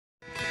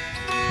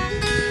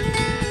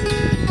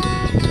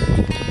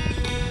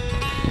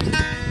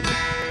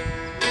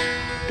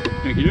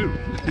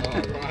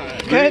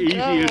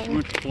very easy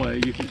instrument to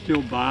play. You can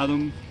still buy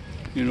them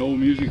in old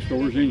music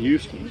stores in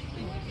Houston.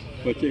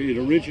 But it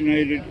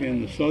originated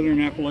in the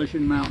southern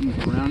Appalachian Mountains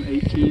around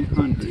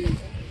 1800.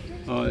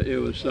 It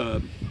was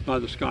by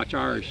the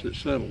Scotch-Irish that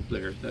settled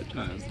there at that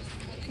time.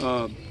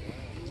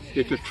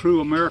 It's a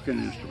true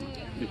American instrument.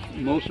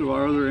 Most of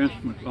our other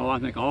instruments, well, I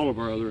think all of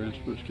our other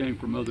instruments came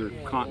from other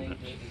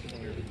continents.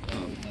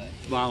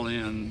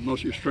 Violin, most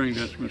of your stringed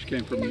instruments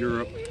came from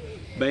Europe.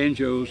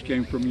 Banjos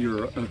came from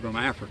from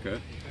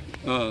Africa.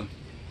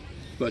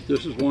 But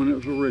this is one that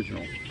was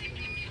original.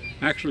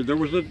 Actually, there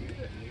was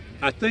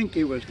I think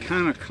it was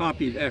kind of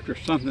copied after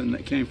something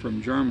that came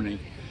from Germany.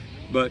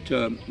 But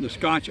the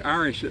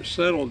Scotch-Irish that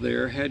settled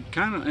there had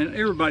and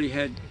everybody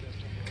had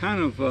kind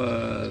of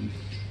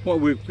what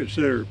we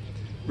consider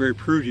very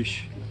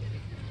prudish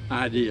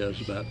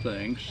ideas about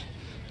things,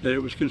 that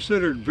it was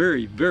considered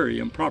very, very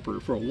improper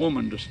for a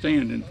woman to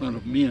stand in front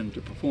of men to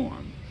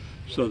perform.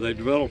 So they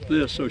developed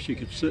this so she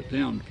could sit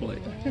down to play.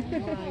 Oh my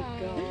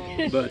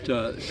God. But,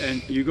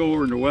 and you go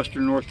over into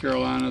western North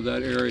Carolina,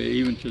 that area,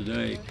 even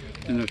today,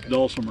 and there's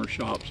dulcimer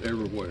shops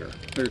everywhere.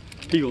 There are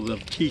people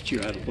that'll teach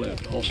you how to play a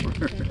dulcimer.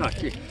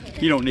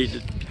 You don't need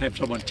to have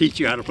someone teach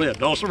you how to play a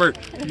dulcimer,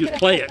 you just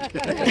play it.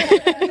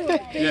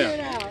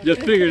 Yeah,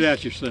 just figure it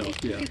out yourself,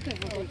 yeah.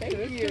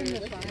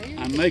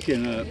 I'm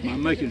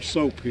making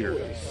soap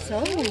here.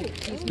 Soap?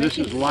 This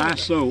is lye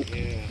soap.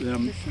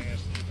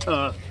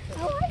 Oh,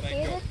 I see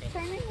it. It's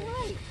turning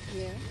white.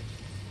 Yeah.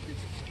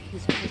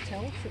 He's going to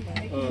tell us about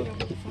it. You got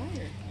the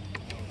fire.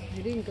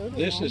 You didn't go to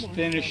This is Walmart.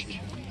 finished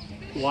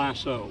lye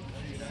soap.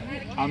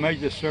 I made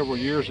this several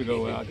years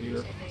ago out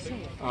here,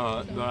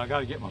 but I got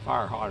to get my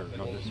fire hotter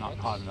because it's not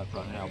hot enough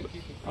right now.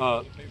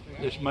 But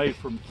it's made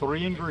from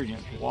 3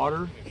 ingredients: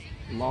 water,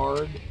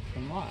 lard,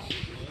 and lye.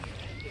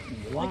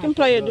 I can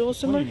play a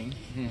dulcimer.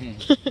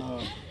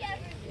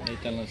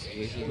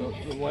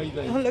 The way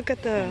they Oh, look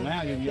at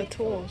now you the get,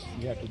 tools.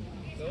 you have to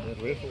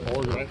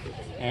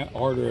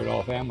order it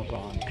off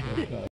Amazon.